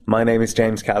My name is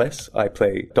James Callis. I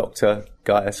play Dr.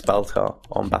 Gaius Baltar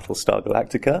on Battlestar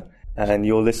Galactica, and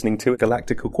you're listening to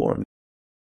Galactica Quorum.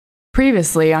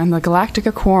 Previously on the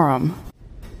Galactica Quorum.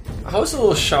 I was a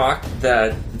little shocked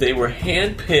that they were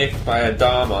handpicked by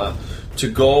Adama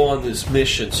to go on this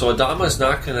mission. So Adama's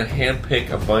not going to handpick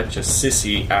a bunch of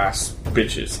sissy-ass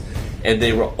bitches. And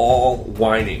they were all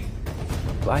whining.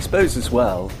 I suppose as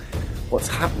well, what's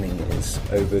happening is,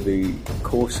 over the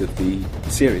course of the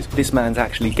series, this man's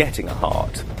actually getting a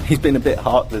heart. He's been a bit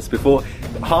heartless before.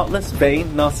 Heartless, vain,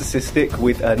 narcissistic,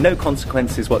 with no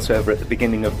consequences whatsoever at the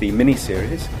beginning of the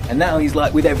miniseries. And now he's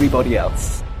like with everybody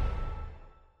else.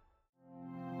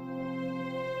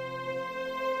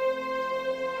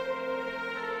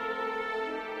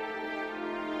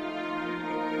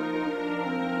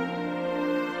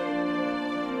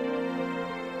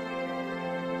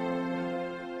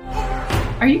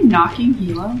 Are you knocking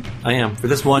Hilo? I am. For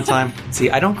this one time. See,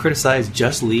 I don't criticize,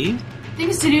 just leave.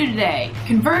 Things to do today.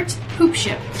 Convert, poop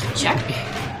ship. Check.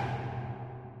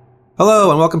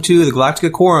 Hello, and welcome to the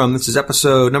Galactica Quorum. This is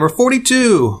episode number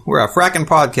 42. We're a fracking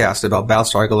podcast about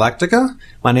Battlestar Galactica.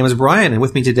 My name is Brian, and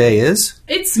with me today is...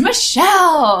 It's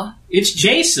Michelle! It's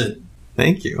Jason.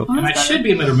 Thank you. Oh, And I should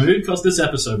be in a better mood because this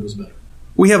episode was better.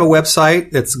 We have a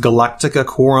website. It's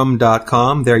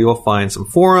galacticaquorum.com. There you'll find some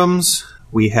forums.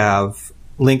 We have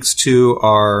links to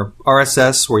our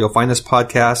RSS where you'll find this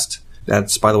podcast.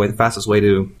 That's, by the way, the fastest way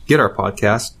to get our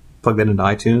podcast. Plug that into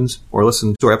iTunes or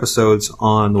listen to our episodes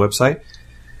on the website.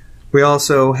 We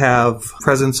also have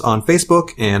presence on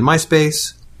Facebook and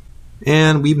MySpace.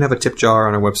 And we even have a tip jar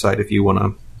on our website if you want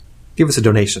to give us a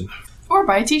donation. Or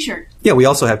buy a t-shirt. Yeah, we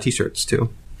also have t-shirts,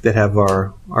 too, that have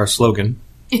our slogan.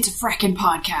 It's a frackin'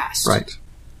 podcast. Right.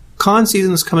 Con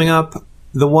season is coming up.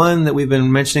 The one that we've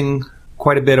been mentioning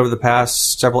quite a bit over the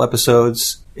past several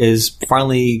episodes is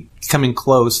finally coming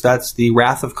close. That's the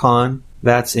Wrath of Khan.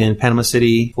 That's in Panama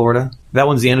City, Florida. That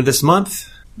one's the end of this month.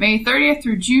 May 30th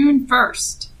through June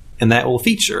 1st. And that will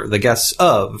feature the guests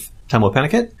of Tamla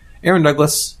Pennicott, Aaron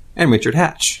Douglas, and Richard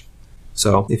Hatch.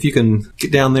 So if you can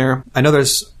get down there. I know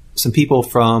there's some people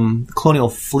from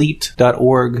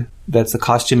colonialfleet.org. That's the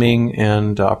costuming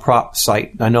and prop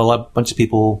site. I know a bunch of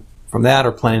people from that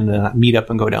are planning to meet up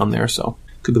and go down there. So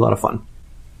it could be a lot of fun.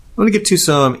 I'm going to get to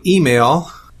some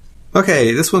email.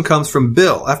 Okay, this one comes from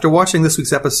Bill. After watching this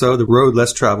week's episode, The Road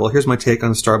Less Traveled, here's my take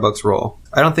on Starbuck's role.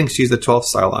 I don't think she's the 12th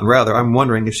Cylon. Rather, I'm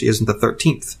wondering if she isn't the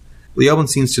 13th. Leoben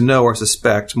seems to know or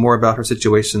suspect more about her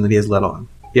situation than he has let on.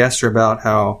 He asked her about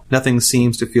how nothing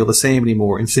seems to feel the same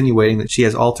anymore, insinuating that she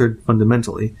has altered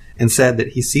fundamentally, and said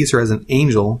that he sees her as an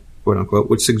angel, quote-unquote,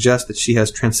 which suggests that she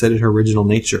has transcended her original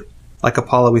nature. Like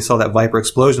Apollo, we saw that Viper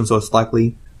explosion, so it's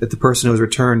likely that the person who has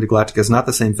returned to Galactica is not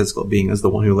the same physical being as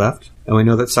the one who left. And we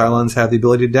know that Cylons have the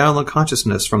ability to download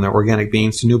consciousness from their organic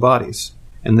beings to new bodies.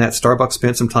 And that Starbuck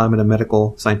spent some time in a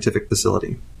medical scientific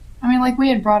facility. I mean, like we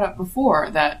had brought up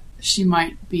before, that she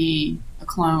might be a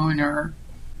clone or...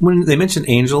 When they mentioned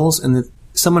angels, and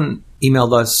someone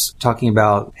emailed us talking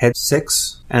about Head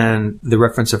 6 and the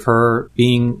reference of her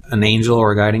being an angel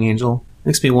or a guiding angel,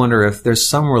 makes me wonder if there's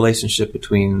some relationship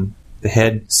between the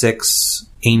Head 6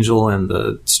 angel and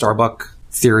the Starbuck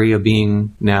theory of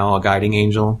being now a guiding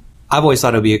angel. I've always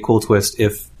thought it would be a cool twist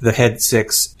if the Head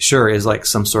 6 sure is like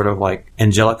some sort of like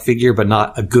angelic figure, but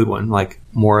not a good one, like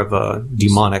more of a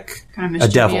demonic, kind a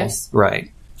of devil.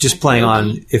 Right. Just like playing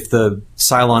on if the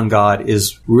Cylon god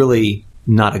is really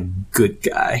not a good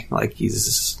guy, like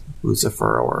he's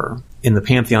Lucifer, or in the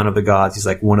pantheon of the gods, he's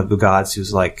like one of the gods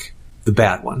who's like the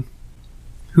bad one.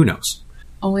 Who knows?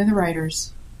 Only the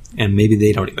writers. And maybe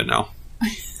they don't even know.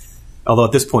 Although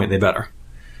at this point, they better.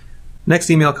 Next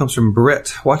email comes from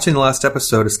Britt. Watching the last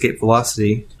episode, Escape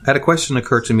Velocity, I had a question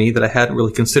occur to me that I hadn't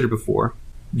really considered before.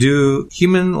 Do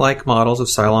human-like models of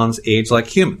Cylons age like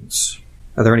humans?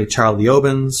 Are there any child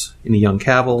Leobens? Any young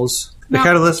Cavils? The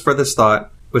catalyst for this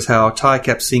thought was how Ty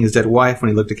kept seeing his dead wife when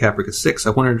he looked at Caprica 6. I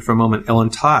wondered for a moment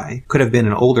Ellen Ty could have been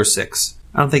an older 6.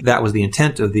 I don't think that was the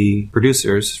intent of the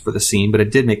producers for the scene, but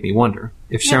it did make me wonder.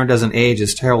 If Sharon doesn't age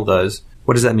as Terrell does,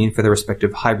 what does that mean for their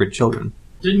respective hybrid children?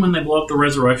 Didn't when they blow up the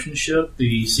resurrection ship,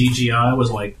 the CGI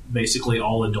was like basically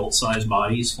all adult-sized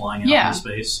bodies flying out into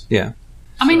space? Yeah.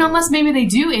 I mean, unless maybe they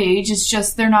do age, it's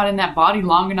just they're not in that body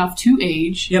long enough to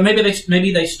age. Yeah,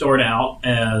 maybe they start out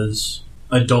as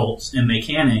adults and they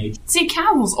can age. See,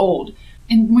 Cavill's old.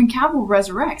 And when Cavill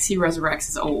resurrects, he resurrects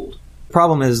as old.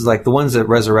 Problem is, like, the ones that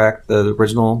resurrect, the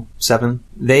original 7,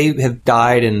 they have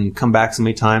died and come back so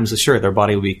many times. So sure, their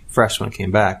body will be fresh when it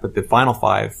came back, but the final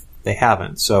 5, they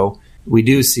haven't. So we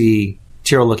do see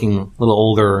Tyrell looking a little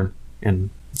older and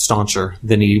stauncher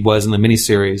than he was in the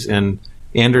miniseries, and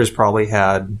Anders probably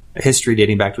had a history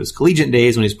dating back to his collegiate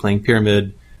days when he was playing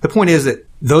Pyramid. The point is that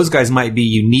those guys might be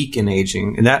unique in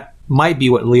aging, and that might be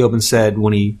what Leoben said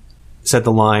when he said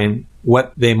the line,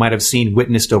 what they might have seen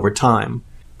witnessed over time.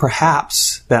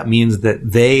 Perhaps that means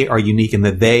that they are unique and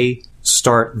that they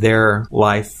start their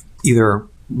life either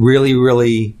really,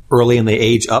 really early and they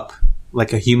age up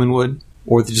like a human would,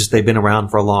 or they've been around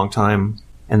for a long time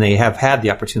and they have had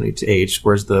the opportunity to age,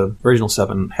 whereas the original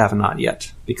 7 have not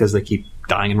yet because they keep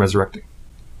dying and resurrecting.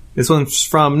 This one's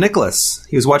from Nicholas.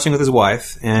 He was watching with his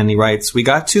wife, and he writes, we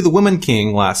got to the Woman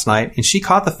King last night, and she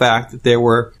caught the fact that there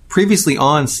were previously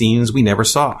on scenes we never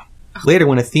saw. Later,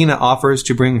 when Athena offers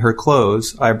to bring her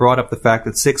clothes, I brought up the fact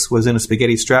that Six was in a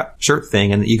spaghetti strap shirt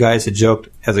thing, and that you guys had joked,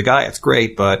 as a guy, it's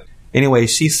great, but anyway,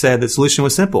 she said the solution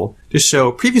was simple. Just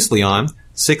show previously on,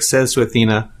 Six says to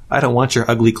Athena, I don't want your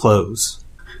ugly clothes.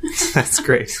 That's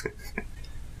great.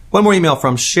 One more email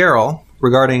from Cheryl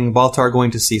regarding Baltar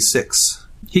going to see Six.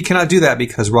 He cannot do that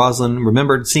because Rosalind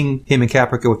remembered seeing him in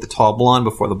Caprica with the tall blonde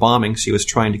before the bombing. She was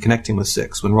trying to connect him with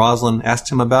Six. When Rosalind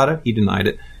asked him about it, he denied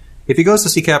it. If he goes to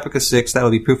see Caprica 6, that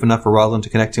would be proof enough for Rosalind to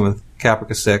connect him with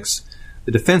Caprica 6,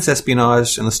 the defense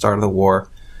espionage, and the start of the war.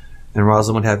 And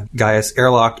Rosalind would have Gaius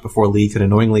airlocked before Lee could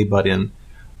annoyingly butt in.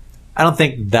 I don't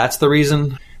think that's the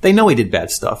reason. They know he did bad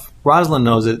stuff. Rosalind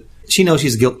knows it. She knows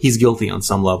he's guilty on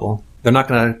some level. They're not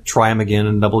going to try him again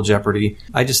in Double Jeopardy.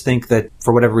 I just think that,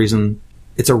 for whatever reason,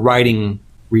 it's a writing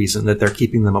reason that they're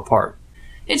keeping them apart.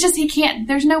 It's just he can't,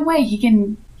 there's no way he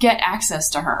can get access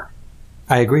to her.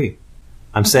 I agree.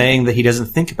 I'm saying that he doesn't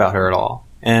think about her at all.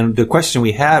 And the question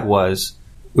we had was,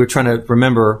 we were trying to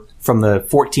remember from the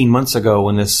 14 months ago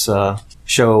when this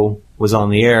show was on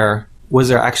the air, was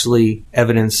there actually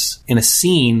evidence in a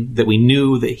scene that we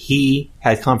knew that he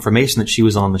had confirmation that she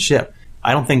was on the ship?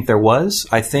 I don't think there was.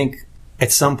 I think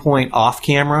at some point off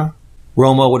camera,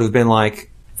 Romo would have been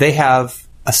like, they have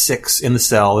a 6 in the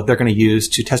cell that they're going to use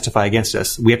to testify against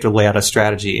us. We have to lay out a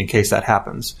strategy in case that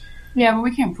happens. Yeah, but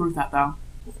we can't prove that, though.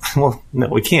 Well, no,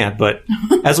 we can't. But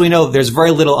as we know, there's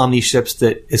very little on these ships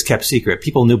that is kept secret.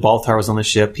 People knew Baltar was on the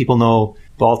ship. People know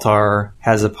Baltar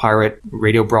has a pirate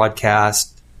radio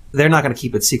broadcast. They're not going to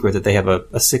keep it secret that they have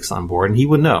a 6 on board, and he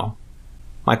would know.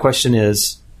 My question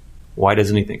is, why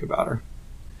doesn't he think about her?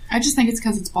 I just think it's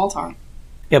because it's Baltar.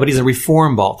 Yeah, but he's a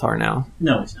reformed Baltar now.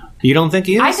 No, he's not. You don't think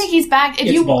he is? I think he's back.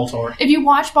 Baltar. If you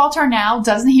watch Baltar now,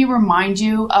 doesn't he remind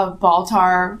you of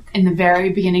Baltar in the very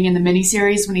beginning in the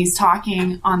miniseries when he's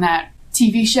talking on that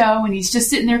TV show and he's just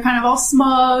sitting there kind of all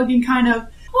smug and kind of,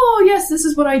 oh, yes, this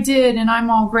is what I did and I'm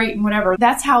all great and whatever.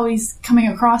 That's how he's coming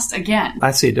across again.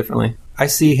 I see it differently. I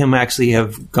see him actually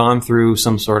have gone through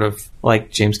some sort of,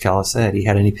 like James Callis said, he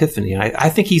had an epiphany. And I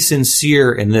think he's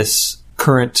sincere in this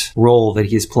current role that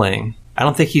he's playing. I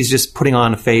don't think he's just putting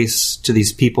on a face to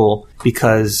these people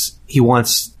because he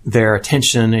wants their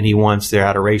attention and he wants their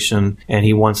adoration and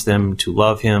he wants them to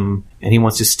love him and he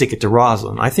wants to stick it to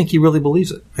Rosalind. I think he really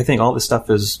believes it. I think all this stuff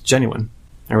is genuine.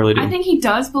 I really do. I think he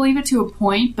does believe it to a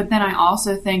point, but then I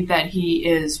also think that he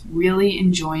is really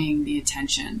enjoying the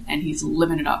attention and he's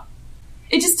living it up.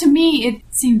 It just, to me, it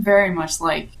seemed very much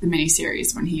like the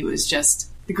miniseries when he was just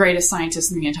the greatest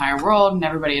scientist in the entire world and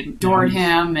everybody adored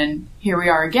him, and here we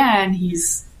are again.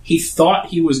 He thought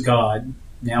he was God.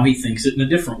 Now he thinks it in a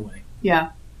different way.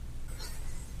 Yeah.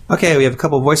 Okay, we have a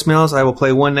couple of voicemails. I will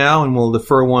play one now, and we'll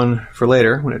defer one for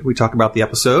later when we talk about the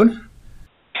episode.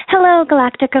 Hello,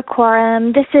 Galactica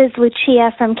Quorum. This is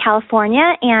Lucia from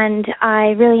California, and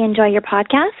I really enjoy your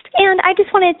podcast. And I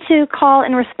just wanted to call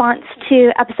in response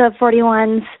to episode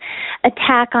 41's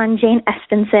attack on Jane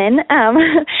Espenson.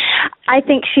 I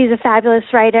think she's a fabulous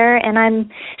writer,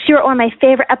 and she wrote one of my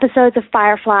favorite episodes of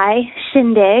Firefly,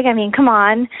 Shindig. I mean, come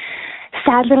on.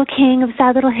 Sad Little King of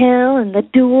Sad Little Hill, and the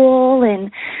duel,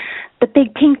 and the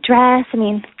big pink dress. I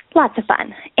mean, lots of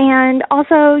fun. And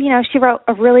also, she wrote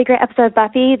a really great episode of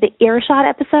Buffy, the Earshot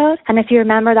episode. And if you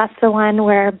remember, that's the one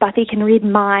where Buffy can read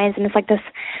minds, and it's like this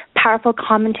powerful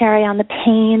commentary on the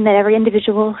pain that every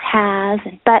individual has.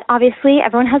 But obviously,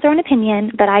 everyone has their own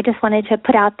opinion, but I just wanted to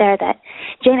put out there that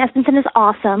Jane Espenson is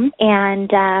awesome, and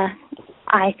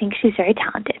I think she's very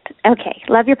talented. Okay,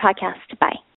 love your podcast.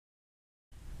 Bye.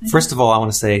 First of all, I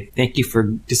want to say thank you for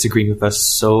disagreeing with us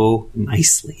so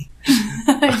nicely.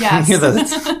 Yes.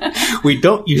 We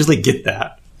don't usually get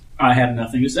that. I have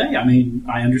nothing to say. I mean,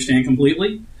 I understand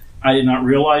completely. I did not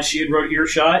realize she had wrote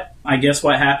Earshot. I guess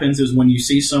what happens is when you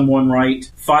see someone write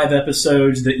 5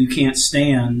 episodes that you can't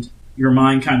stand, your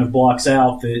mind kind of blocks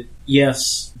out that,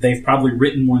 yes, they've probably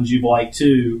written ones you've liked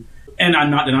too. And I'm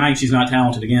not denying she's not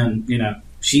talented. Again,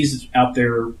 she's out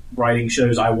there writing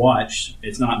shows I watch.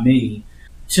 It's not me.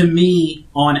 to me,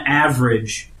 on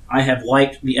average, I have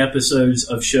liked the episodes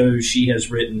of shows she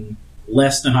has written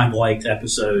less than I've liked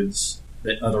episodes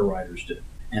that other writers do.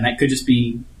 And that could just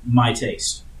be my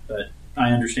taste, but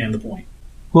I understand the point.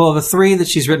 Well, the 3 that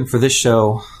she's written for this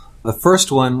show, the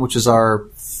first one, which is our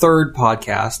 3rd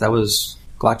podcast, that was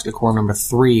Galactica Quorum number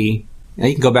 3. Now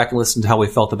you can go back and listen to how we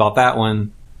felt about that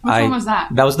one. Which one was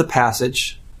that? That was The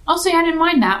Passage. Oh, see, I didn't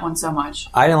mind that one so much.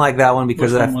 I didn't like that one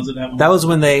because Which one was it, that one? That was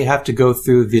when they have to go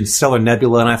through the Stellar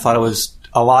Nebula, and I thought it was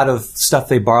a lot of stuff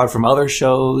they borrowed from other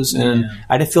shows, and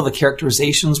I didn't feel the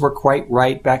characterizations were quite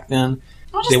right back then.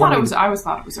 I always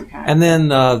thought it was okay. And then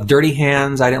Dirty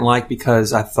Hands I didn't like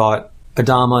because I thought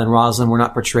Adama and Roslin were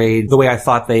not portrayed the way I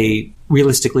thought they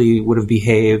realistically would have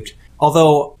behaved.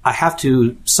 Although I have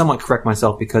to somewhat correct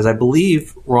myself because I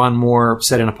believe Ron Moore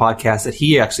said in a podcast that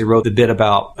he actually wrote the bit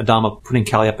about Adama putting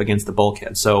Callie up against the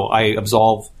bulkhead. So I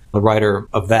absolve the writer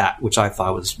of that, which I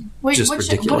thought was just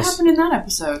ridiculous. What happened in that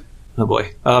episode? Oh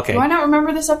boy. Okay. Do I not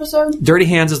remember this episode? Dirty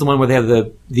Hands is the one where they have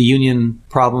the union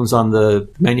problems on the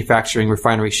manufacturing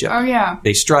refinery ship. Oh, yeah.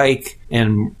 They strike,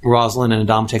 and Roslin and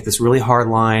Adama take this really hard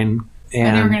line.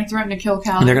 And they were going to threaten to kill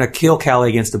Callie. And they're going to kill Callie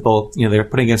against the bulk. You know, they're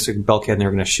putting against a bulkhead, and they're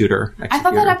going to shoot her. I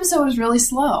thought that episode was really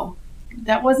slow.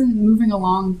 That wasn't moving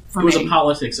along for me. It was a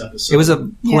politics episode. It was a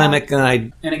polemic,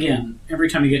 and again, every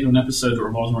time you get into an episode that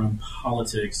revolves around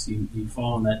politics, you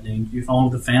fall in that danger. You fall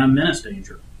into the Phantom Menace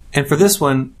danger. And for this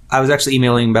one, I was actually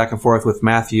emailing back and forth with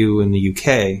Matthew in the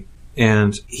UK,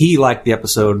 and he liked the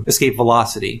episode Escape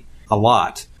Velocity a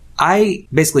lot. I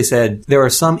basically said there are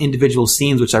some individual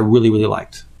scenes which I really, really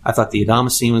liked. I thought the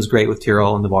Adama scene was great with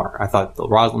Tyrell in the bar. I thought the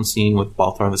Roslin scene with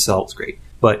Baltar in the cell was great.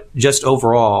 But just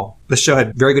overall, the show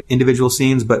had very good individual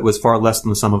scenes, but was far less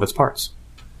than the sum of its parts.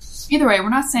 Either way, we're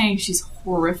not saying she's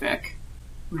horrific.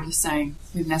 We're just saying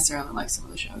we didn't necessarily like some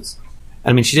of the shows.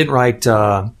 I mean, she didn't write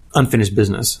Unfinished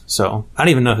Business, so I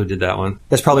don't even know who did that one.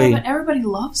 That's probably... Yeah, but everybody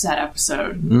loves that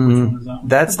episode. Which one was that one?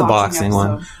 That's the boxing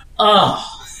one. Oh.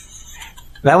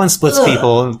 That one splits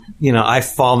people. You know, I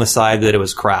fall on the side that it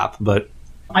was crap, but...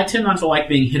 I tend not to like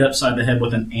being hit upside the head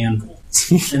with an anvil.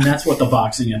 And that's what the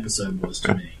boxing episode was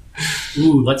to me.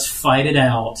 Ooh, let's fight it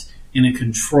out in a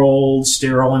controlled,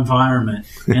 sterile environment,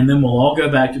 and then we'll all go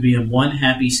back to being one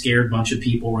happy, scared bunch of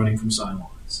people running from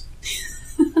Cylons.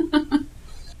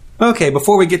 Okay,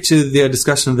 before we get to the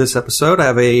discussion of this episode, I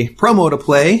have a promo to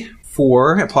play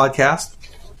for a podcast.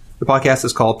 The podcast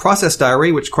is called Process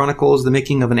Diary, which chronicles the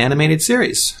making of an animated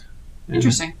series.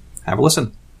 Interesting. Have a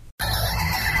listen.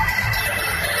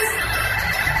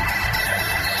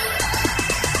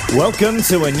 Welcome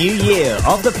to a new year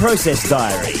of the Process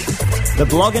Diary, the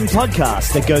blog and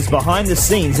podcast that goes behind the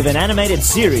scenes of an animated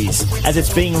series as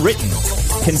it's being written,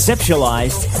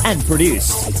 conceptualized, and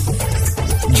produced.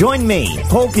 Join me,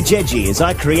 Paul Kajeji, as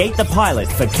I create the pilot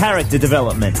for Character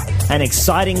Development, an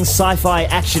exciting sci-fi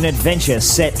action adventure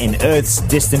set in Earth's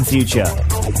distant future.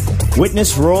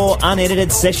 Witness raw, unedited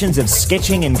sessions of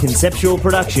sketching and conceptual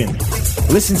production.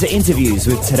 Listen to interviews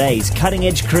with today's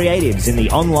cutting-edge creatives in the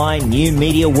online new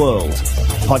media world.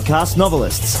 Podcast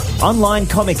novelists, online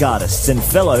comic artists and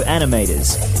fellow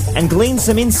animators. And glean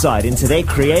some insight into their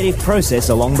creative process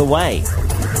along the way.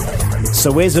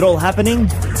 So where's it all happening?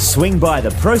 Swing by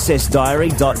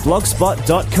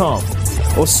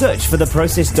theprocessdiary.blogspot.com or search for The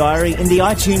Process Diary in the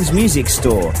iTunes Music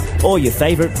Store or your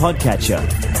favourite podcatcher.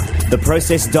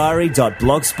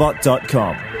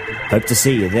 theprocessdiary.blogspot.com. Hope to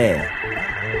see you there.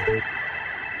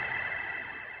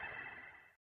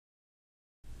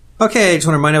 Okay, I just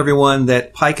want to remind everyone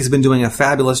that Pike has been doing a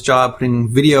fabulous job putting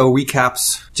video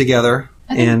recaps together.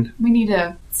 I think we need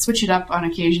to switch it up on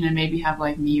occasion and maybe have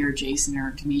like me or Jason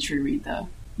or Dimitri read them.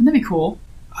 Wouldn't that be cool?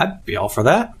 I'd be all for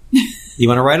that. You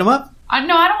want to write them up?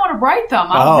 No, I don't want to write them.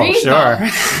 I'll read them.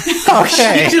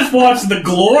 Okay. She just wants the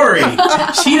glory.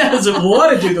 She doesn't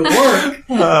want to do the work.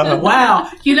 Wow.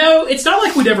 You know, it's not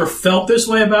like we'd ever felt this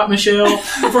way about Michelle.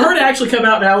 For her to actually come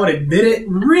out now and admit it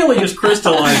really just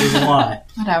crystallizes a lot.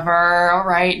 Whatever. All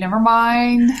right. Never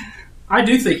mind. I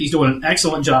do think he's doing an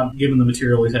excellent job given the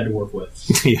material he's had to work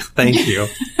with. Yeah, thank you.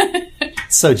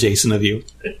 So Jason of you.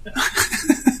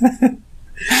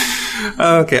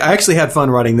 Okay, I actually had fun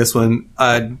writing this one.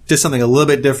 Did something a little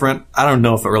bit different. I don't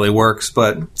know if it really works,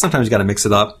 but sometimes you got to mix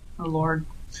it up. Oh, Lord.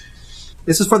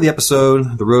 This is for the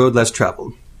episode, The Road Less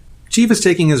Traveled. Chief is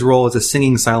taking his role as a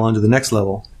singing Cylon to the next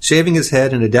level, shaving his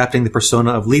head and adapting the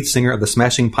persona of lead singer of the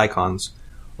Smashing Pycons.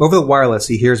 Over the wireless,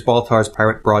 he hears Baltar's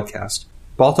pirate broadcast.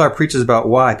 Baltar preaches about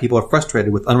why people are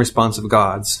frustrated with unresponsive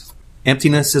gods.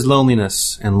 Emptiness is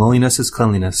loneliness, and loneliness is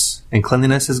cleanliness, and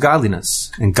cleanliness is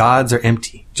godliness, and gods are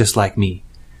empty, just like me.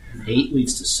 Hate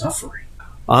leads to suffering.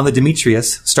 On the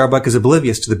Demetrius, Starbuck is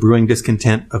oblivious to the brewing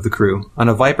discontent of the crew. On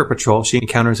a Viper patrol, she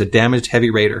encounters a damaged heavy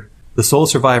raider. The sole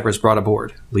survivor is brought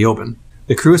aboard, Leoben.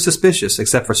 The crew is suspicious,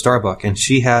 except for Starbuck, and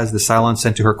she has the Cylons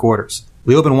sent to her quarters.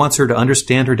 Leoben wants her to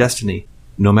understand her destiny.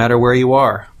 No matter where you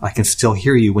are, I can still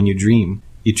hear you when you dream.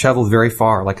 You traveled very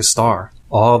far, like a star.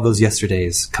 All of those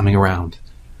yesterdays coming around.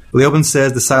 Leoben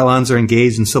says the Cylons are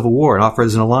engaged in civil war and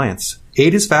offers an alliance.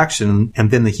 Aid his faction,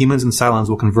 and then the humans and Cylons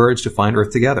will converge to find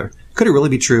Earth together. Could it really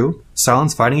be true?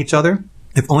 Cylons fighting each other?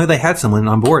 If only they had someone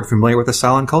on board familiar with the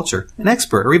Cylon culture. An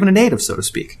expert, or even a native, so to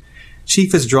speak.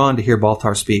 Chief is drawn to hear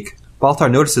Baltar speak.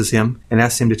 Baltar notices him and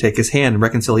asks him to take his hand in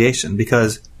reconciliation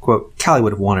because, quote, Callie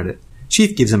would have wanted it.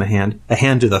 Chief gives him a hand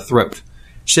to the throat.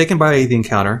 Shaken by the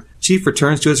encounter, Chief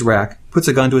returns to his rack, puts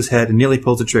a gun to his head, and nearly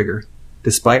pulls the trigger.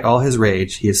 Despite all his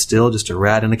rage, he is still just a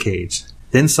rat in a cage.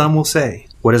 Then some will say,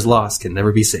 what is lost can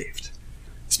never be saved.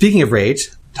 Speaking of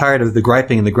rage, tired of the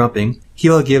griping and the grumping,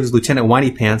 Hela gives Lieutenant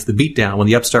Whiny Pants the beatdown when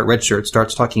the upstart redshirt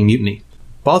starts talking mutiny.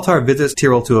 Baltar visits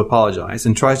Tyrell to apologize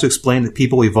and tries to explain that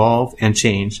people evolve and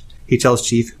change. He tells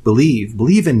Chief,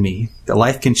 believe in me, that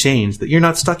life can change, that you're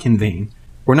not stuck in vain.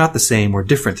 We're not the same, we're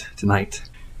different tonight.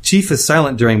 Chief is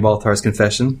silent during Baltar's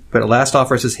confession, but at last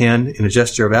offers his hand in a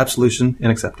gesture of absolution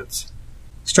and acceptance.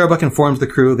 Starbuck informs the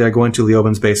crew they are going to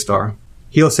Leoben's base star.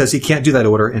 Heel says he can't do that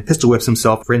order and pistol whips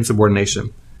himself for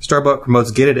insubordination. Starbuck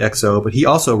promotes Gita to XO, but he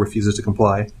also refuses to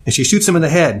comply, and she shoots him in the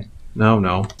head.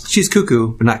 No. She's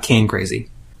cuckoo, but not Kane crazy.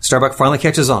 Starbuck finally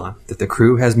catches on that the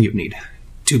crew has mutinied.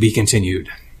 To be continued.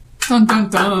 Dun, dun,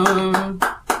 dun.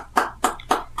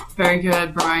 Very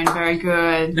good, Brian. Very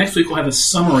good. Next week we'll have a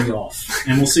summary off,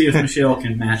 and we'll see if Michelle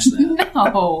can match that.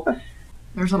 No.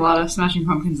 There's a lot of Smashing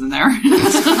Pumpkins in there.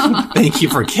 Thank you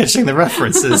for catching the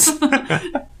references.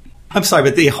 I'm sorry,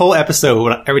 but the whole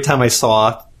episode, every time I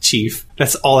saw Chief,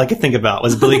 that's all I could think about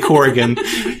was Billy Corrigan.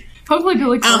 Hopefully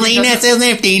Billy Corrigan Yeah.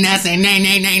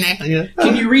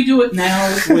 Can you redo it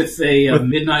now with a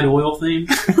Midnight Oil theme?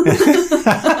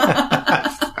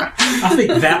 I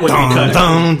think that would be cut.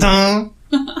 Dun, dun.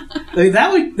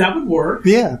 That would work.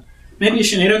 Yeah. Maybe a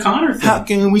Sinead O'Connor thing. How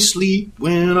can we sleep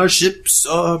when our ships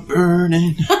are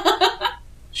burning?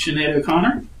 Sinead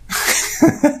O'Connor?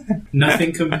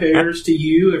 Nothing compares to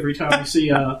you every time you see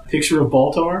a picture of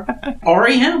Baltar.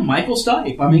 REM, Michael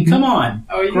Stipe. I mean, come on.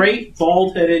 Great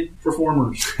bald-headed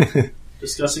performers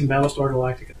discussing Battlestar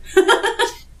Galactica.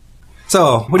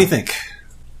 So, what do you think?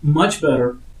 Much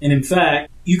better. And in fact,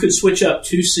 you could switch up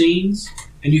 2 scenes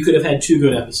and you could have had 2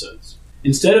 good episodes.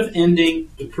 Instead of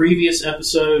ending the previous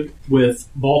episode with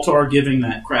Baltar giving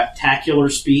that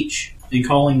craptacular speech and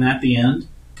calling that the end,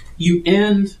 you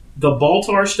end the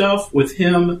Baltar stuff with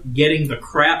him getting the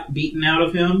crap beaten out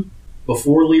of him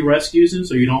before Lee rescues him,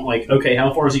 so you don't okay,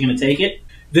 how far is he going to take it?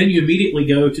 Then you immediately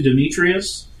go to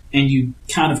Demetrius and you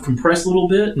kind of compress a little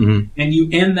bit, and you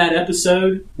end that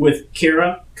episode with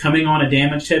Kara coming on a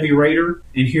damaged heavy raider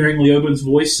and hearing Leoben's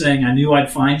voice saying, I knew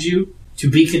I'd find you, to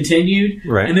be continued.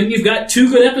 Right. And then you've got 2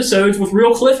 good episodes with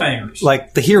real cliffhangers.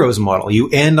 Like the Heroes model. You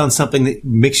end on something that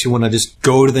makes you want to just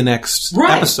go to the next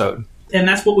episode. And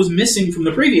that's what was missing from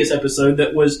the previous episode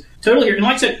that was totally here. And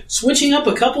like I said, switching up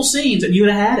a couple scenes and you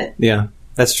would have had it. Yeah,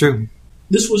 that's true.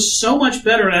 This was so much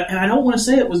better, and I don't want to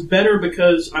say it was better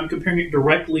because I'm comparing it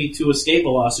directly to Escape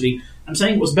Velocity. I'm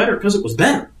saying it was better because it was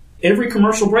better. Every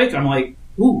commercial break, I'm like,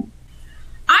 ooh.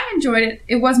 I enjoyed it.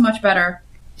 It was much better.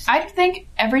 I think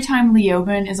every time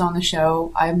Leoben is on the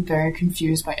show, I'm very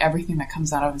confused by everything that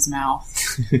comes out of his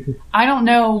mouth. I don't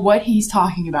know what he's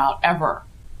talking about, ever.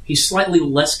 He's slightly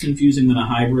less confusing than a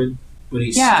hybrid, but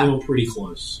he's still pretty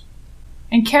close.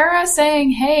 And Kara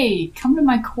saying, hey, come to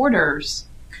my quarters.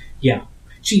 Yeah.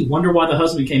 Gee, wonder why the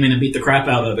husband came in and beat the crap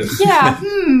out of him. Yeah,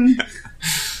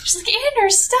 She's like,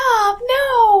 Anders, stop,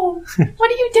 no.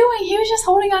 What are you doing? He was just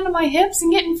holding onto my hips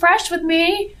and getting fresh with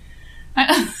me.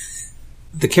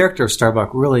 The character of Starbuck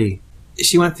really,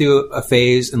 she went through a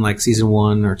phase in season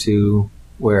 1 or 2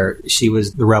 where she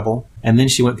was the rebel. And then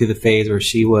she went through the phase where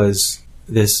she was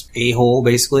this a-hole,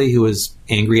 basically, who was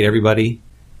angry at everybody.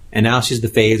 And now she's the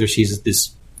phase where she's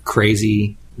this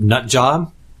crazy nut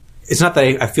job. It's not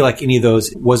that I feel like any of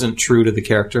those wasn't true to the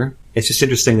character. It's just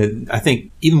interesting that I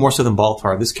think, even more so than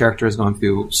Baltar, this character has gone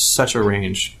through such a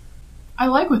range. I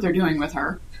like what they're doing with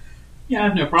her. Yeah, I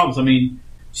have no problems. I mean,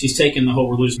 she's taken the whole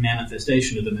religious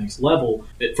manifestation to the next level.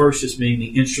 At first just being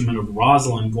the instrument of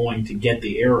Rosalind going to get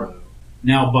the arrow.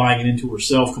 Now buying it into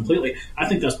herself completely. I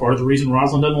think that's part of the reason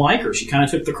Rosalind doesn't like her. She kind of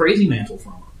took the crazy mantle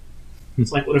from her.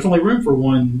 It's like, well, there's only room for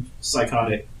one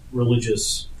psychotic,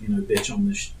 religious, bitch on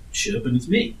this ship, and it's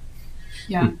me.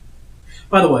 Yeah.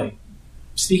 By the way,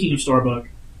 speaking of Starbuck,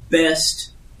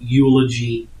 best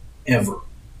eulogy ever.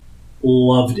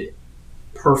 Loved it.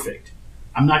 Perfect.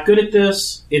 I'm not good at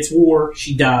this. It's war.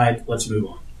 She died. Let's move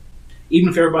on. Even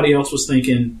if everybody else was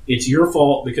thinking, it's your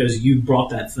fault because you brought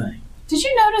that thing. Did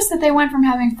you notice that they went from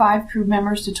having 5 crew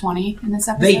members to 20 in this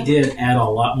episode? They did add a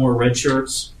lot more red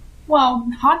shirts. Well,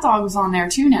 Hot Dog was on there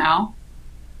too now.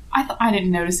 I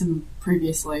didn't notice him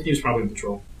previously. He was probably in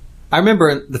patrol. I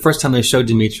remember the first time they showed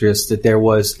Demetrius that there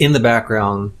was, in the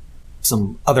background,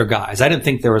 some other guys. I didn't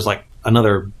think there was like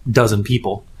another dozen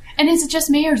people. And is it just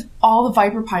me or is all the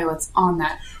Viper pilots on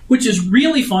that? Which is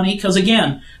really funny because,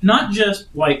 again, not just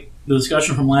like the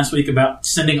discussion from last week about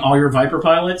sending all your Viper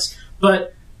pilots,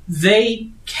 but they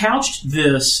couched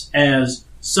this as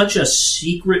such a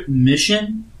secret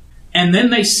mission, and then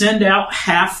they send out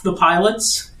half the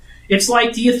pilots. It's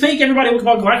like, do you think everybody would come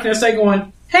on Galactic SA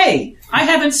going, hey, I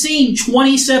haven't seen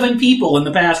 27 people in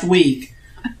the past week.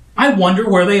 I wonder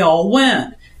where they all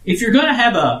went. If you're going to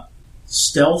have a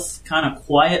stealth kind of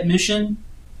quiet mission,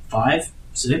 5,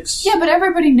 6. Yeah, but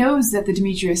everybody knows that the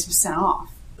Demetrius was sent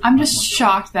off. I'm just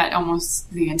shocked that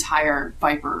almost the entire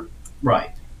Viper.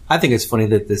 Right. I think it's funny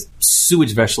that this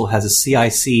sewage vessel has a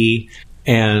CIC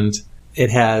and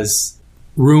it has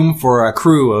room for a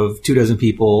crew of 24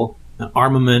 people, an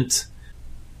armament.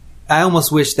 I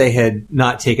almost wish they had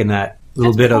not taken that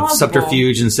little bit of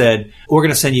subterfuge and said, we're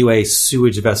going to send you a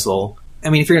sewage vessel. I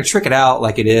mean, if you're going to trick it out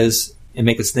like it is and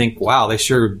make us think, wow, they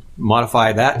sure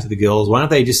modified that to the gills, why don't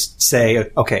they just say,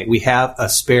 okay, we have a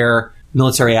spare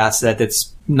military asset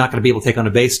that's not going to be able to take on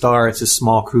a base star. It's a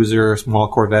small cruiser, small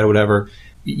corvette, or whatever.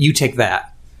 You take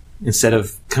that instead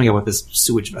of coming up with this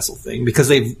sewage vessel thing, because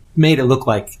they've made it look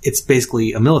like it's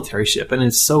basically a military ship, and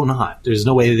it's so not. There's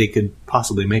no way they could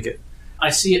possibly make it. I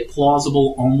see it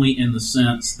plausible only in the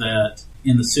sense that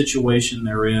in the situation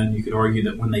they're in, you could argue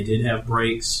that when they did have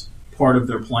breaks, part of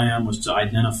their plan was to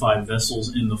identify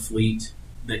vessels in the fleet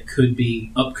that could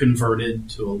be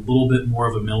upconverted to a little bit more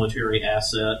of a military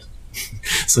asset.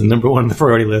 So number one on the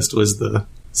priority list was the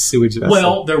sewage vessel.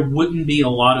 Well, there wouldn't be a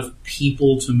lot of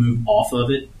people to move off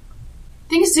of it.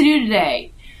 Things to do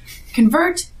today.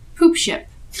 Convert poop ship.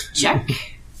 Check.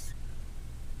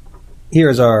 Here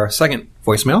is our second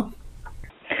voicemail.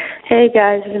 Hey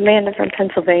guys, it's Amanda from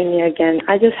Pennsylvania again.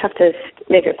 I just have to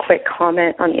make a quick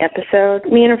comment on the episode.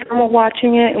 Me and a friend were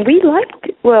watching it, and we liked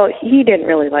it. Well, he didn't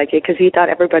really like it because he thought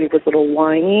everybody was a little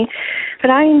whiny, but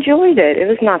I enjoyed it. It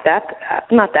was not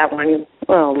that whiny.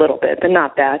 Well, a little bit, but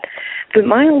not bad. But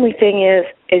my only thing is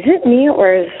it me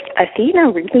or is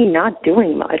Athena really not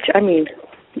doing much? I mean,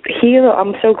 Hilo,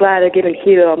 I'm so glad they're giving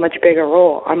Hilo a much bigger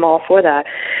role. I'm all for that.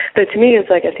 But to me, it's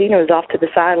like Athena was off to the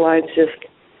sidelines just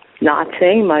not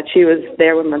saying much. She was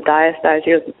there when Matthias died,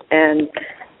 and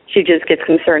she just gets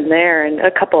concerned there, and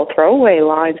a couple of throwaway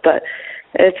lines, but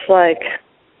it's like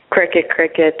cricket,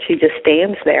 she just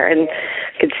stands there. And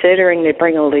considering they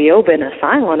bring a Leoben, a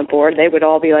Cylon aboard, they would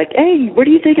all be like, hey, what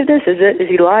do you think of this? Is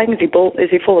he lying? Is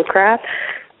he full of crap?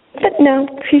 But no,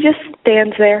 she just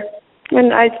stands there.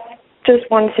 And I just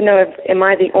wanted to know, am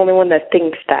I the only one that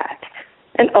thinks that?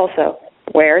 And also,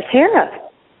 where's Hera?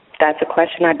 That's a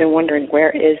question I've been wondering.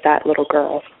 Where is that little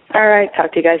girl? All right,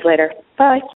 talk to you guys later.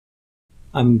 Bye.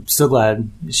 I'm so glad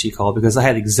she called because I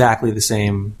had exactly the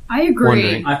same. I agree.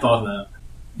 Wondering. I thought of that.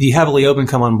 You have a Leoben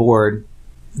come on board,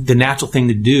 the natural thing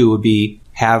to do would be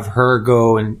have her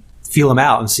go and feel him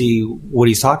out and see what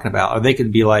he's talking about. Or they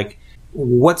could be like,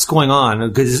 what's going on?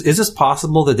 Is this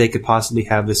possible that they could possibly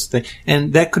have this thing?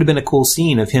 And that could have been a cool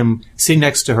scene of him sitting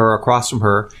next to her, across from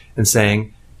her, and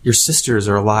saying, your sisters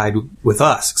are allied with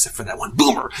us, except for that one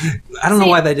boomer. I don't know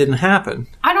why that didn't happen.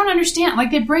 I don't understand. Like,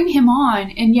 they bring him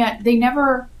on, and yet they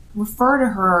never refer to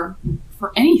her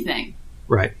for anything.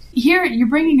 Right. Here, you're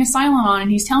bringing a Cylon on,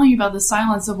 and he's telling you about the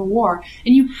Cylon Civil War,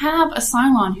 and you have a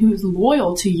Cylon who is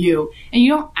loyal to you, and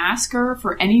you don't ask her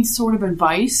for any sort of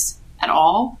advice at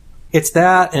all. It's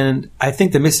that, and I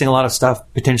think they're missing a lot of stuff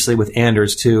potentially with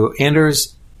Anders, too.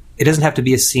 Anders, it doesn't have to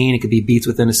be a scene. It could be beats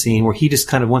within a scene where he just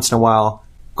kind of once in a while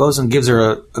goes and gives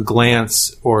her a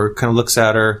glance or kind of looks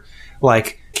at her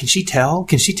like, can she tell?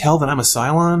 Can she tell that I'm a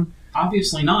Cylon?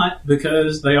 Obviously not,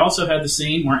 because they also had the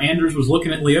scene where Anders was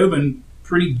looking at Leoben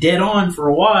pretty dead on for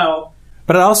a while.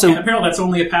 But and apparently that's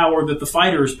only a power that the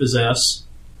fighters possess.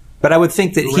 But I would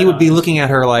think that he would be looking at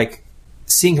her like,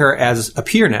 seeing her as a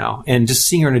peer now and just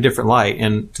seeing her in a different light,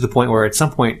 and to the point where at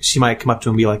some point she might come up to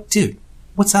him and be like, dude,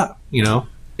 what's up? You know?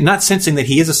 And not sensing that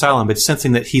he is a Cylon, but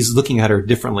sensing that he's looking at her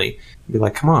differently. Be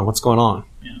like, come on, what's going on?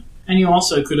 Yeah. And you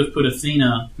also could have put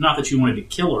Athena, not that you wanted to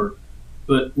kill her,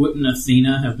 but wouldn't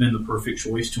Athena have been the perfect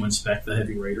choice to inspect the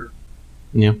Heavy Raider?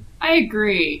 Yeah. I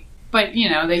agree. But,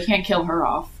 they can't kill her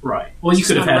off. Right. Well, you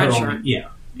could have had her on. Yeah,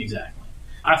 exactly.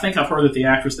 I think I've heard that the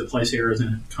actress that plays Hera is in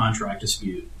a contract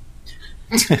dispute.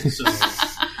 So,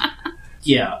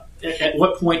 yeah. At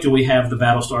what point do we have the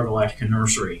Battlestar Galactica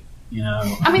nursery? You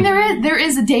know, I mean, there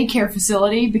is a daycare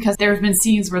facility because there's been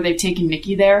scenes where they've taken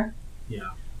Nikki there.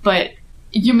 Yeah. But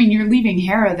you're leaving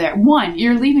Hera there. One,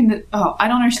 you're leaving I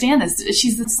don't understand this.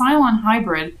 She's the Cylon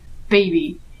hybrid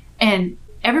baby, and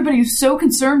everybody was so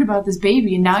concerned about this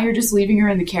baby, and now you're just leaving her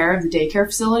in the care of the daycare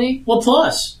facility? Well,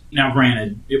 plus, now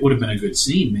granted, it would have been a good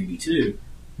scene maybe too.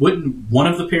 Wouldn't one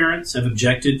of the parents have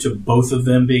objected to both of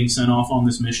them being sent off on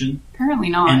this mission? Apparently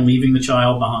not. And leaving the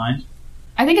child behind?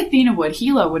 I think Athena would.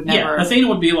 Hela would never. Yeah, Athena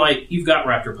would be like, you've got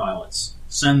Raptor pilots.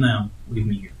 Send them. Leave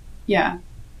me here. Yeah.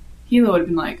 Hela would have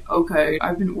been like, okay,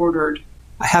 I've been ordered.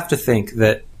 I have to think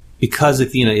that because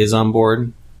Athena is on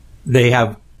board, they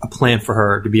have a plan for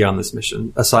her to be on this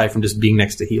mission, aside from just being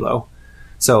next to Helo.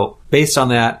 So, based on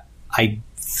that, I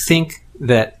think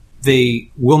that they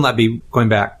will not be going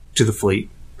back to the fleet.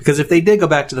 Because if they did go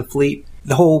back to the fleet,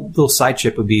 the whole little side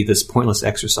ship would be this pointless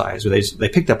exercise where they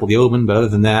picked up Leoben, but other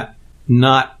than that,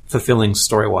 not fulfilling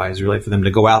story-wise, really, for them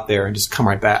to go out there and just come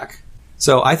right back.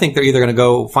 So I think they're either going to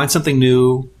go find something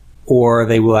new, or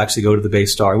they will actually go to the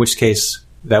base star, in which case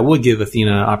that would give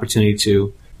Athena an opportunity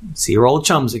to see her old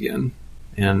chums again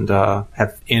and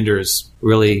have Anders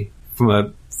really, from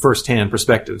a first-hand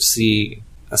perspective, see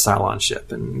a Cylon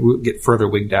ship and get further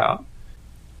wigged out.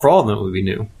 For all of them, it would be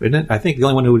new, isn't it? I think the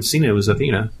only one who would have seen it was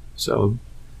Athena. So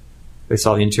if they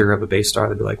saw the interior of a base star,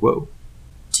 they'd be like, whoa.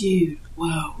 Dude,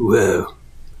 whoa. Whoa.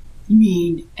 You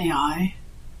mean AI?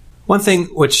 One thing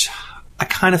which I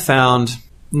kind of found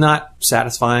not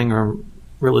satisfying or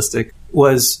realistic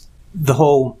was the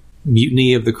whole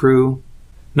mutiny of the crew.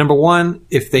 Number one,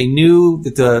 if they knew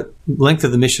that the length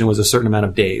of the mission was a certain amount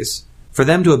of days, for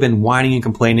them to have been whining and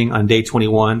complaining on day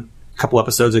 21 a couple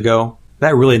episodes ago,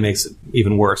 that really makes it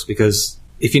even worse, because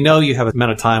if you know you have an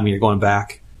amount of time when you're going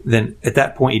back, then at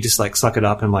that point you just like suck it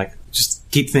up and like just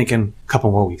keep thinking a couple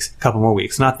more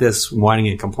weeks, not this whining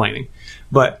and complaining.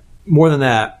 But more than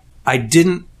that, I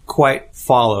didn't quite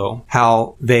follow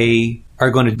how they are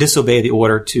going to disobey the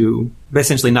order to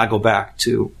essentially not go back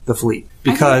to the fleet,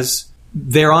 because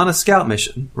they're on a scout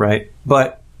mission, right?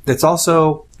 But it's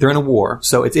also, they're in a war,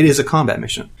 so it is a combat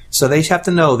mission. So they have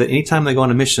to know that anytime they go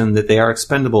on a mission that they are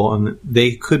expendable and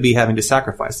they could be having to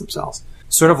sacrifice themselves.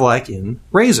 Sort of like in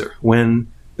Razor,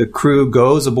 when the crew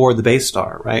goes aboard the base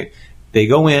star, right? They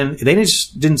go in, they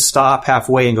just didn't stop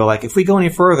halfway and go like, if we go any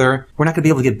further, we're not going to be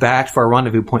able to get back to our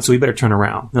rendezvous point, so we better turn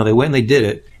around. No, they went and they did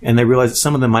it, and they realized that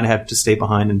some of them might have to stay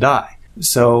behind and die.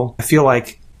 So I feel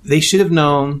like they should have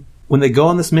known when they go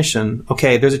on this mission,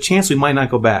 okay, there's a chance we might not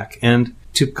go back. And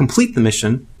to complete the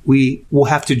mission, we will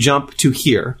have to jump to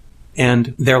here.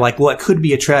 And they're like, well, it could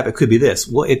be a trap, it could be this.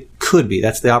 Well, it could be.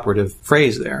 That's the operative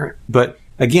phrase there. But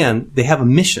again, they have a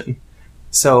mission.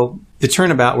 So the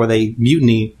turnabout where they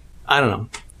mutiny, I don't know,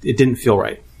 it didn't feel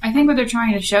right. I think what they're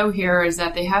trying to show here is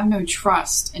that they have no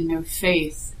trust and no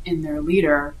faith in their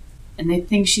leader, and they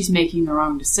think she's making the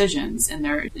wrong decisions,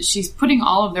 and she's putting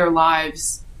all of their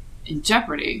lives in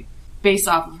jeopardy based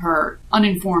off of her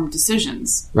uninformed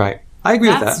decisions. Right. I agree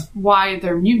with that. That's why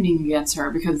they're mutinying against her,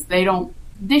 because they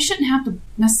shouldn't have to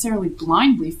necessarily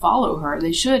blindly follow her.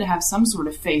 They should have some sort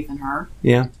of faith in her.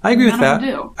 Yeah, I agree with that. None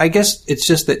of them do. I guess it's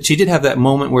just that she did have that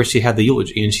moment where she had the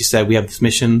eulogy and she said, we have this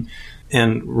mission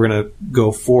and we're going to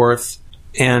go forth.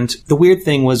 And the weird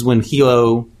thing was when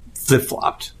Helo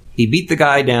flip-flopped. He beat the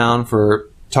guy down for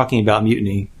talking about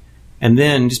mutiny. And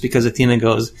then just because Athena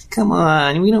goes, come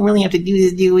on, we don't really have to do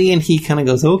this, do we? And he kind of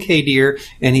goes, okay, dear.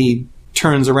 And he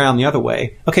turns around the other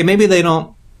way. Okay, maybe they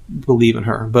don't believe in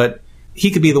her, but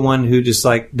he could be the one who just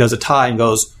like does a tie and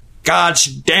goes, gosh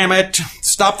damn it,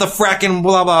 stop the fracking,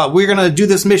 blah, blah. We're going to do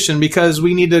this mission because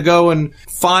we need to go and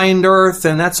find Earth,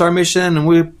 and that's our mission, and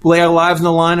we lay our lives on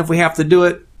the line if we have to do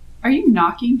it. Are you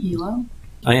knocking Helo?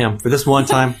 I am. For this one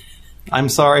time. I'm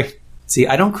sorry. See,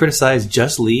 I don't criticize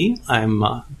just Lee.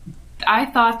 I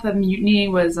thought the mutiny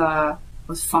was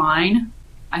fine.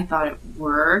 I thought it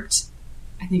worked.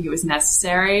 I think it was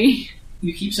necessary.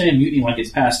 You keep saying mutiny like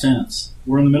it's past tense.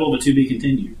 We're in the middle of a to be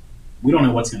continued. We don't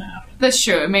know what's going to happen. That's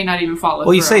true. It may not even follow.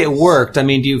 Well, you say it worked. I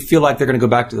mean, do you feel like they're going to go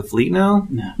back to the fleet now?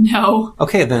 No.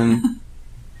 Okay, then.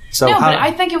 So no, but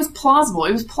I think it was plausible.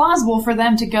 It was plausible for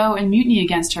them to go and mutiny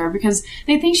against her because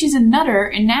they think she's a nutter,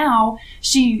 and now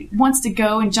she wants to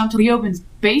go and jump to Leoben's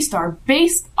base star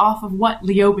based off of what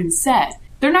Leoben said.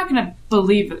 They're not going to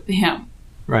believe him.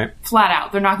 Right. Flat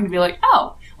out. They're not going to be like,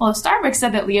 oh, well, if Starbuck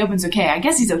said that Leoben's okay, I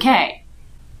guess he's okay.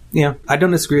 Yeah, I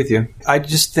don't disagree with you. I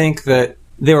just think that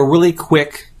they were really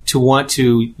quick to want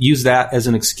to use that as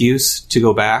an excuse to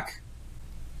go back.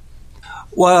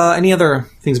 Well, any other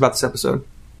things about this episode?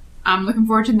 I'm looking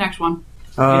forward to the next one.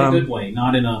 In a good way,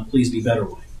 not in a please be better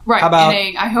way. Right. How about-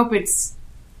 I hope it's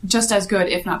just as good,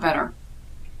 if not better.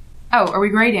 Oh, are we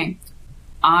grading?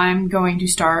 I'm going to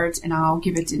start, and I'll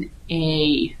give it an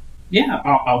A. Yeah,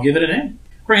 I'll give it an A.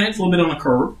 Granted, it's a little bit on the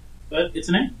curve, but it's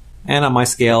an A. And on my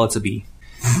scale, it's a B.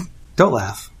 Don't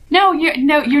laugh. No,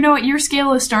 you know what? Your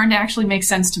scale is starting to actually make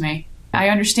sense to me. I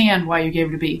understand why you gave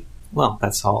it a B. Well,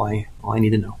 that's all I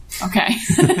need to know. Okay.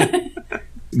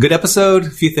 Good episode. A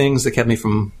few things that kept me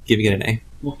from giving it an A.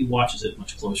 Well, he watches it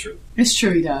much closer It's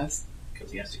true he does.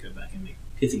 because he has to go back and make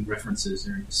pithy references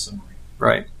during his summary.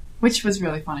 Right. Which was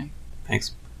really funny.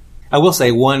 Thanks. I will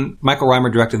say, Michael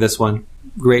Reimer directed this one.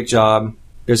 Great job.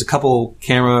 There's a couple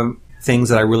camera things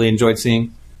that I really enjoyed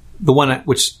seeing. The one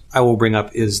which I will bring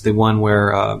up is the one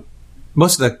where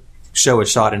most of the show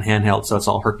is shot in handheld, so it's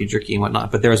all herky-jerky and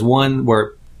whatnot. But there's one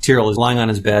where Tyrell is lying on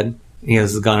his bed. He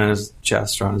has the gun in his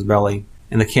chest or on his belly,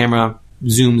 and the camera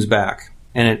zooms back.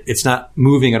 And it's not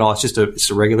moving at all. It's just a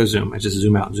regular zoom. It's just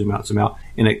zoom out, zoom out, zoom out.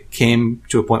 And it came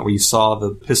to a point where you saw the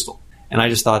pistol. And I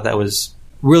just thought that was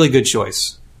really good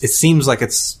choice. It seems like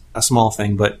it's a small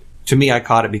thing, but to me, I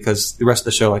caught it because the rest of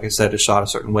the show, like I said, is shot a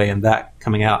certain way, and that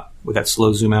coming out with that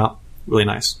slow zoom out, really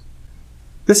nice.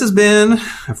 This has been a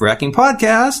Fracking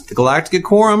Podcast, the Galactica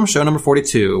Quorum, show number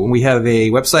 42. We have a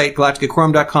website,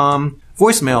 galacticaquorum.com,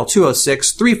 voicemail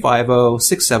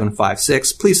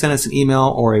 206-350-6756. Please send us an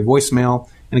email or a voicemail.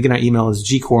 And again, our email is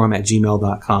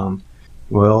gquorum@gmail.com.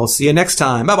 We'll see you next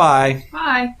time. Bye-bye.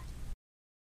 Bye.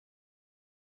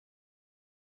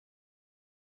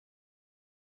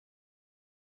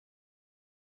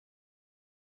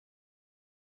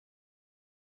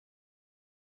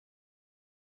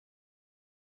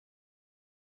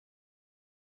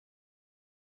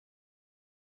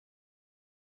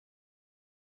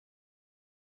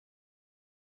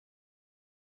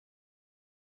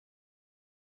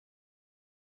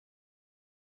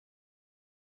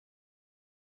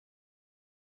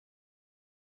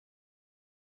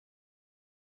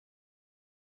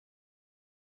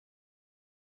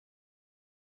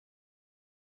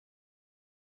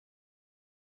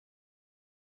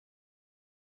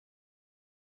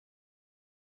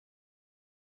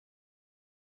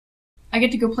 I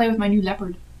get to go play with my new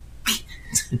leopard.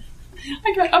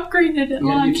 I got upgraded at You got a new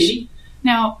lunch. kitty?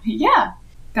 Now, yeah,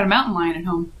 got a mountain lion at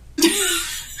home.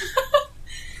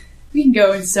 We can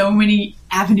go in so many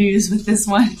avenues with this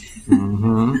one.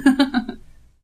 Mm-hmm.